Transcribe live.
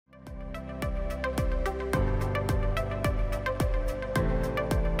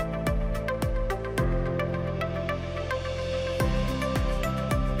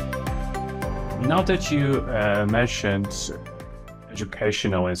Now that you mentioned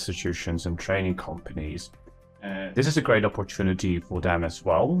educational institutions and training companies, this is a great opportunity for them as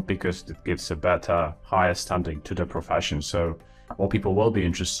well, because it gives a better, higher standing to the profession. So more people will be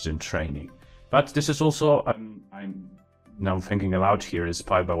interested in training. But this is also, I'm now thinking aloud here,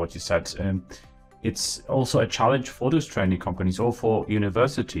 inspired by what you said. It's also a challenge for those training companies or for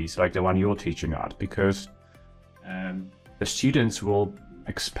universities like the one you're teaching at, because the students will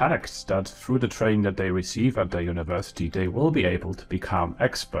expect that through the training that they receive at the university, they will be able to become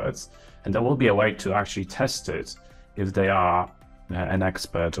experts, and there will be a way to actually test it if they are an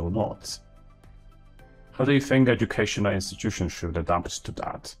expert or not. How do you think educational institutions should adapt to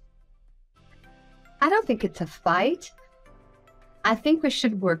that? I don't think it's a fight. I think we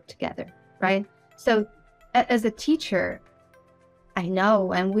should work together, right? So as a teacher, I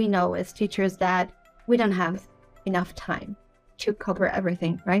know, and we know as teachers, that we don't have enough time to cover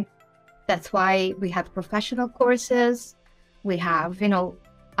everything, right? That's why we have professional courses. We have,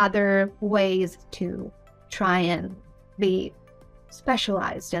 other ways to try and be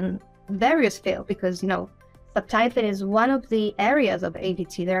specialized in various fields, because, subtitling is one of the areas of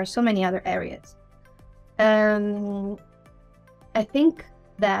AVT. There are so many other areas. I think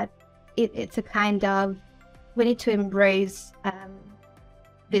that it's a kind of, we need to embrace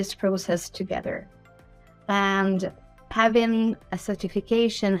this process together. And having a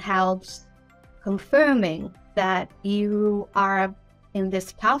certification helps confirming that you are in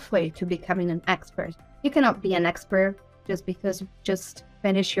this pathway to becoming an expert. You cannot be an expert just because you just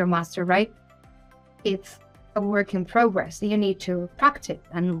finish your master, right? It's a work in progress. You need to practice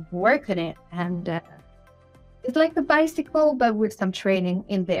and work on it. And it's like a bicycle, but with some training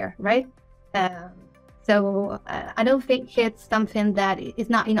in there, right? So I don't think it's something that is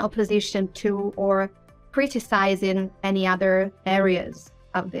not in opposition to or criticizing any other areas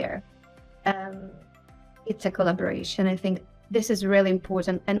out there. It's a collaboration. I think this is really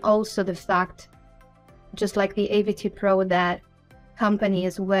important. And also the fact, just like the AVT Pro, that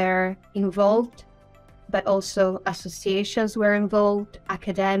companies were involved, but also associations were involved,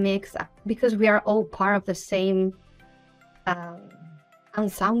 academics, because we are all part of the same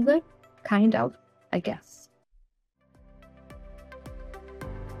ensemble, kind of, I guess.